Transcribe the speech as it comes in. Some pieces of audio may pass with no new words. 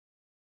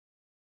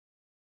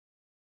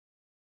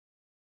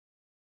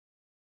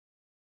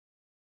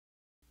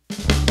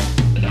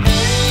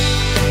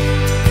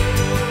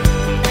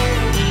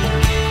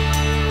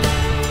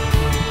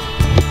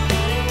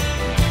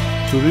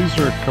So these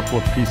are a couple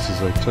of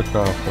pieces I took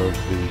off of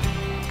the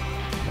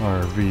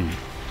RV,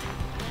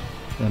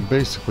 and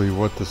basically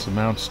what this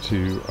amounts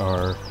to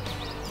are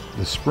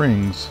the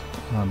springs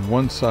on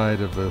one side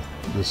of the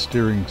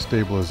steering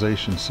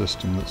stabilization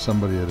system that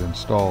somebody had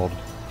installed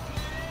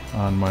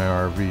on my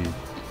RV.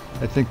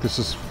 I think this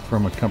is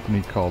from a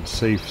company called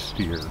Safe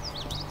Steer,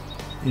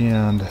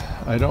 and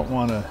I don't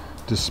want to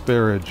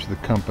disparage the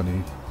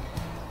company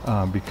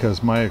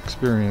because my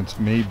experience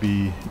may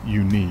be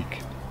unique,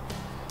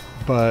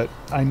 but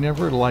I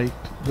never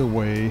liked the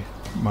way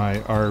my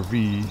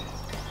RV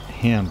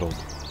handled.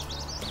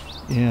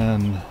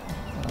 And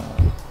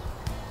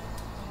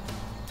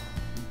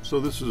so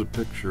this is a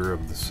picture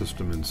of the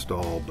system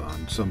installed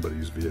on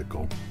somebody's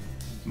vehicle.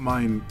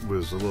 Mine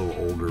was a little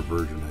older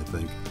version, I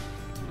think,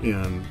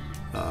 and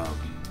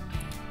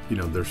you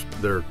know,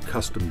 they're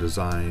custom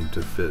designed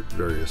to fit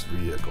various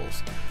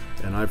vehicles.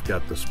 And I've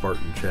got the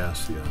Spartan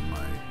chassis on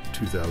my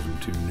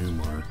 2002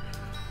 Newmar,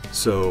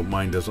 so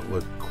mine doesn't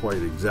look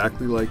quite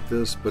exactly like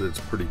this, but it's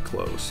pretty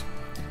close.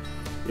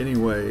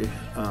 Anyway,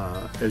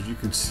 as you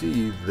can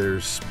see,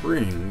 there's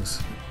springs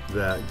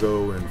that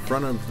go in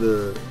front of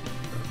the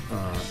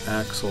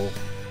axle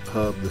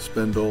hub, the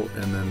spindle,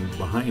 and then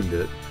behind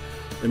it.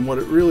 And what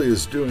it really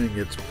is doing,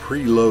 it's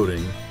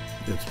preloading.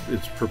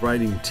 It's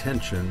providing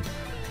tension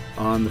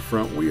on the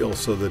front wheel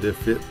so that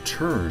if it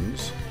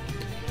turns,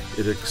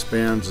 it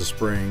expands the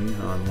spring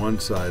on one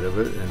side of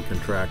it and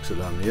contracts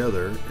it on the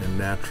other, and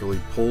naturally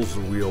pulls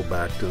the wheel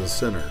back to the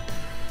center.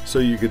 So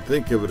you could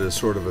think of it as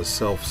sort of a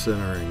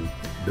self-centering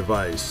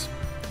device.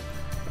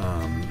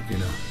 You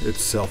know,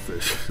 it's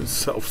selfish, it's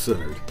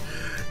self-centered.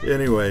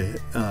 Anyway,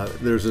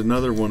 there's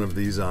another one of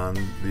these on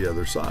the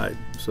other side.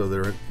 So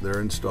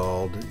they're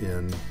installed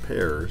in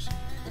pairs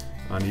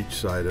on each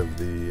side of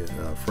the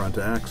front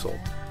axle.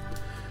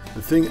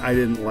 The thing I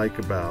didn't like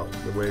about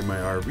the way my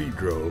RV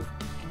drove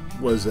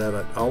was that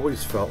it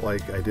always felt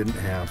like I didn't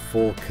have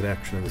full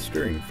connection of the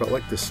steering. It felt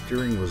like the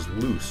steering was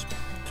loose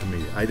to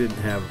me. I didn't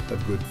have a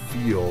good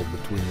feel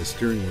between the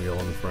steering wheel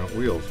and the front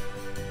wheels.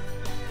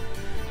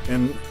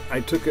 And I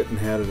took it and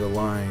had it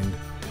aligned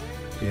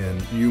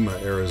in Yuma,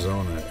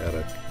 Arizona at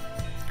a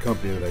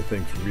company that I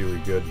think is really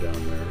good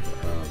down there.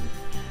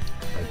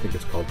 I think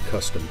it's called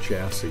Custom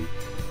Chassis.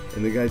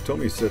 And the guy told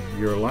me, he said,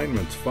 your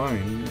alignment's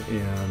fine,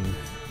 and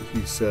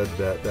he said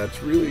that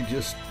that's really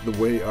just the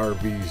way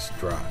RVs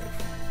drive.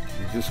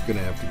 You're just going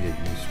to have to get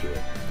used to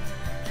it.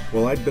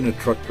 Well, I'd been a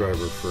truck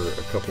driver for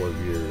a couple of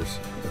years,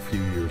 a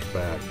few years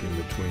back, in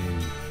between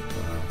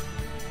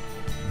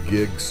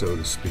gigs, so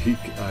to speak.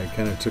 I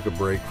kind of took a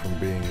break from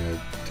being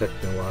a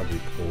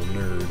technological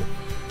nerd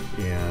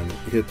and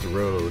hit the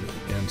road.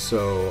 And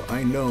so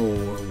I know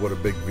what a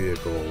big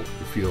vehicle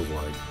feels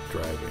like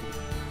driving.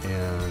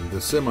 And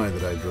the semi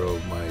that I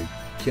drove, my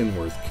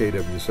Kenworth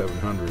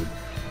KW700,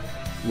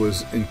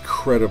 was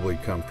incredibly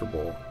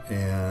comfortable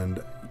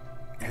and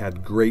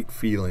had great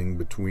feeling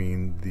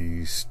between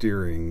the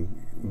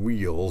steering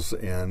wheels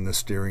and the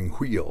steering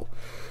wheel,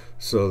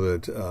 so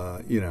that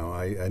you know,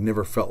 I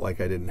never felt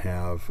like I didn't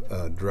have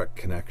a direct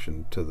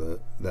connection to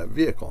that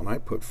vehicle. And I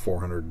put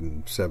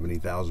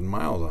 470,000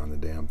 miles on the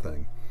damn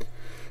thing,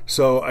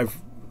 so I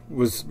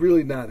was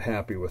really not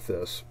happy with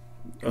this.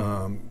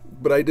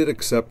 But I did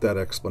accept that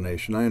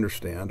explanation. I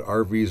understand.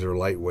 RVs are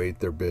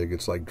lightweight, they're big,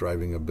 it's like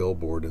driving a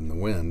billboard in the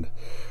wind.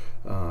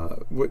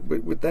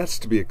 But that's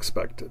to be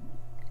expected.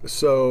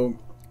 So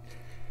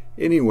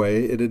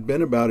anyway, it had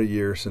been about a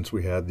year since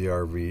we had the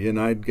RV, and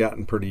I'd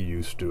gotten pretty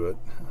used to it.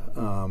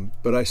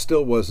 But I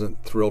still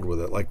wasn't thrilled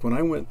with it. Like when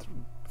I went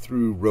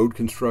through road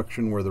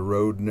construction where the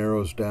road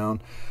narrows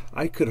down,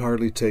 I could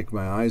hardly take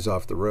my eyes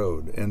off the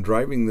road. And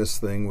driving this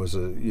thing was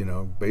a, you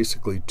know,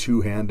 basically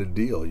two-handed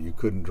deal. You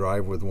couldn't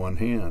drive with one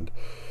hand.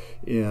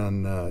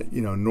 And,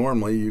 you know,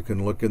 normally you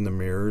can look in the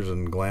mirrors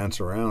and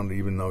glance around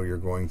even though you're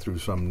going through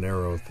some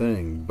narrow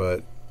thing.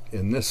 But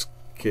in this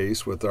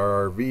case with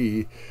our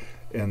RV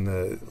and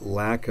the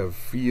lack of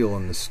feel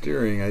in the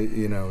steering,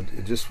 you know,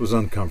 it just was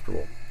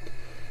uncomfortable.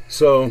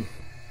 So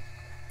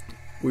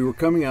we were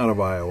coming out of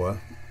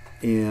Iowa,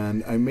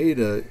 and I made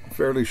a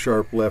fairly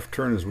sharp left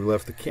turn as we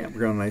left the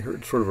campground, and I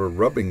heard sort of a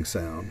rubbing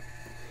sound,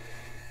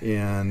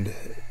 and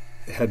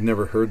had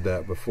never heard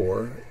that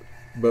before.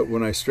 But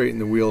when I straightened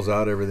the wheels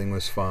out, everything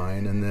was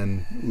fine. And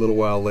then a little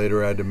while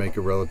later, I had to make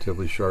a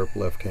relatively sharp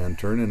left-hand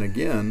turn, and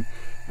again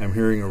I'm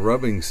hearing a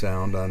rubbing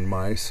sound on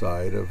my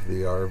side of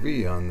the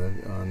RV on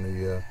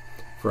the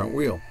front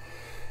wheel.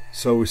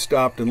 So we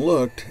stopped and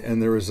looked,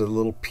 and there was a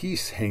little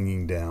piece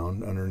hanging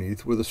down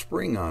underneath with a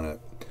spring on it.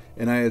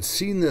 And I had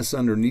seen this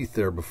underneath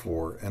there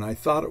before, and I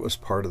thought it was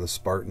part of the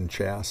Spartan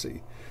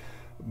chassis.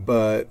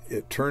 But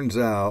it turns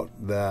out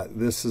that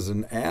this is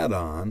an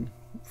add-on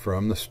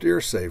from the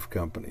SteerSafe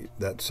company,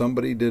 that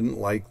somebody didn't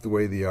like the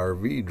way the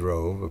RV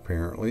drove,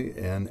 apparently,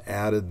 and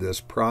added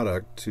this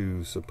product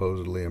to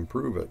supposedly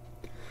improve it.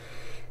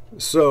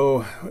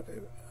 So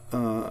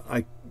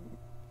I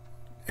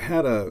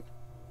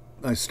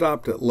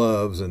stopped at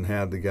Love's and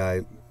had the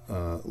guy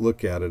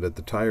look at it at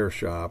the tire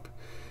shop,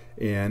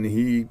 And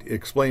he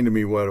explained to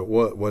me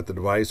what the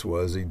device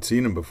was. He'd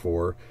seen them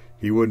before.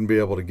 He wouldn't be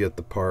able to get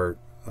the part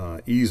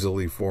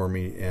easily for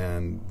me,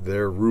 and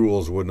their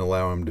rules wouldn't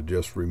allow him to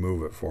just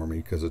remove it for me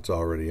because it's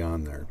already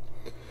on there.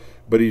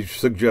 But he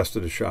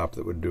suggested a shop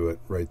that would do it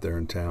right there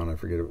in town. I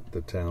forget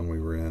the town we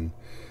were in,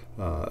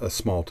 a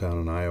small town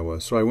in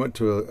Iowa. So I went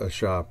to a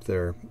shop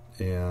there,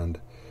 and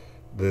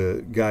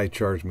the guy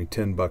charged me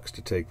 $10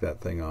 to take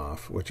that thing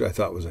off, which I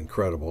thought was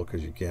incredible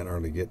because you can't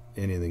hardly get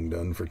anything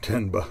done for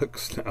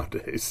 $10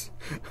 nowadays.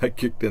 I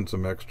kicked in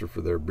some extra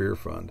for their beer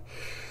fund.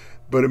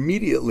 But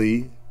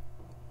immediately,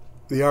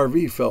 the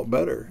RV felt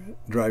better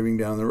driving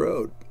down the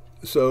road.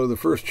 So the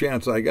first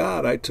chance I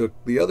got, I took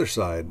the other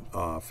side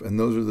off, and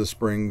those are the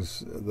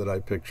springs that I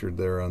pictured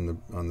there on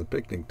the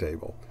picnic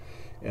table.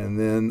 And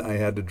then I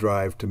had to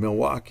drive to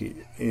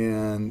Milwaukee,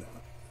 and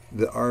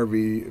the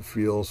RV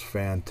feels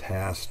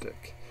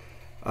fantastic.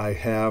 I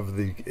have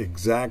the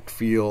exact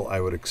feel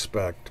I would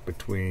expect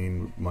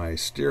between my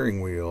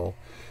steering wheel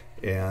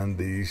and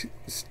the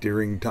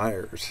steering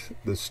tires,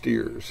 the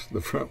steers,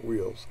 the front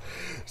wheels.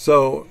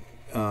 So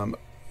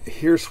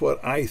here's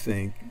what I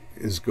think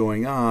is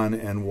going on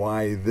and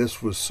why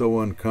this was so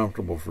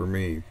uncomfortable for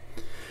me.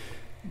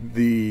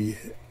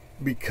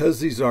 Because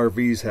these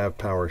RVs have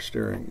power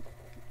steering,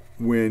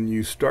 when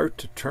you start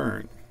to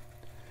turn,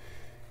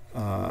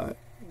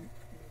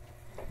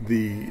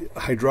 the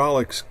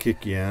hydraulics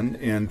kick in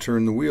and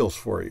turn the wheels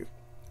for you.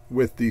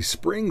 With the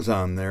springs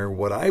on there,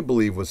 what I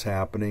believe was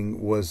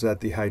happening was that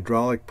the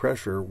hydraulic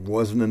pressure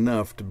wasn't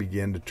enough to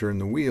begin to turn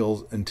the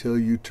wheels until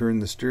you turn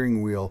the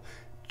steering wheel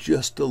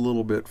just a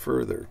little bit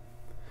further,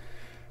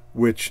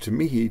 which to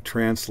me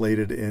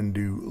translated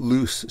into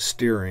loose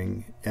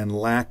steering and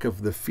lack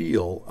of the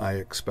feel I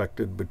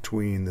expected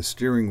between the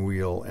steering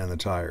wheel and the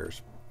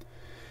tires.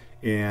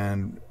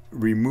 And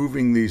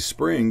removing these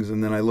springs,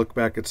 and then I look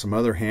back at some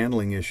other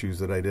handling issues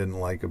that I didn't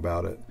like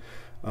about it.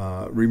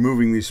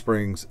 Removing these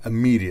springs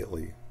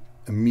immediately,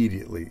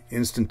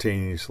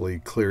 instantaneously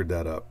cleared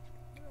that up.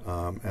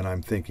 And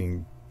I'm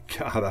thinking,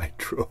 God, I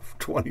drove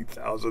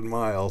 20,000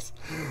 miles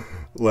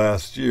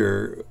last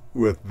year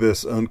with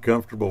this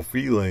uncomfortable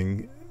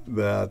feeling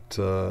that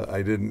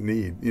I didn't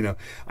need.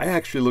 I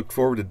actually looked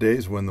forward to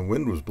days when the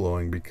wind was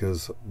blowing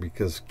because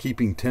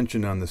keeping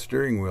tension on the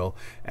steering wheel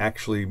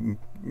actually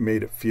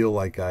made it feel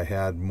like I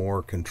had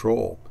more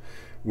control.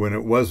 When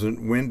it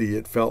wasn't windy,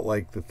 it felt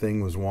like the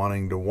thing was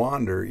wanting to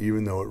wander,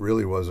 even though it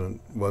really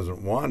wasn't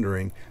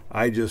wandering.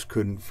 I just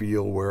couldn't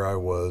feel where I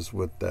was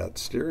with that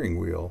steering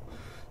wheel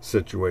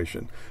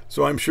situation.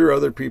 So I'm sure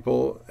other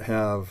people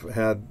have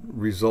had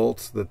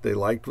results that they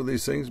liked with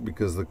these things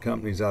because the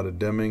company's out of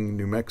Deming,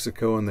 New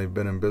Mexico, and they've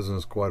been in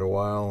business quite a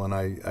while. And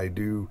I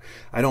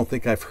don't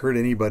think I've heard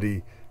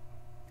anybody,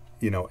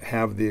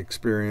 have the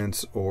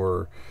experience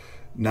or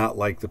not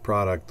like the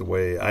product the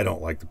way I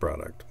don't like the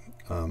product.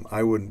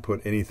 I wouldn't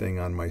put anything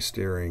on my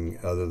steering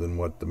other than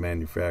what the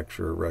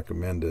manufacturer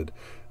recommended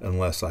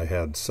unless I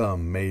had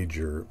some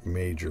major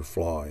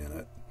flaw in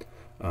it.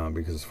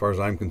 Because as far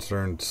as I'm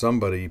concerned,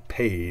 somebody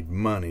paid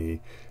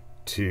money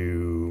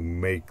to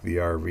make the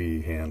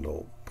RV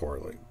handle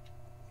poorly.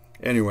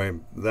 Anyway,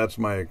 that's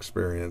my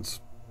experience.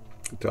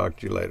 Talk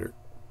to you later.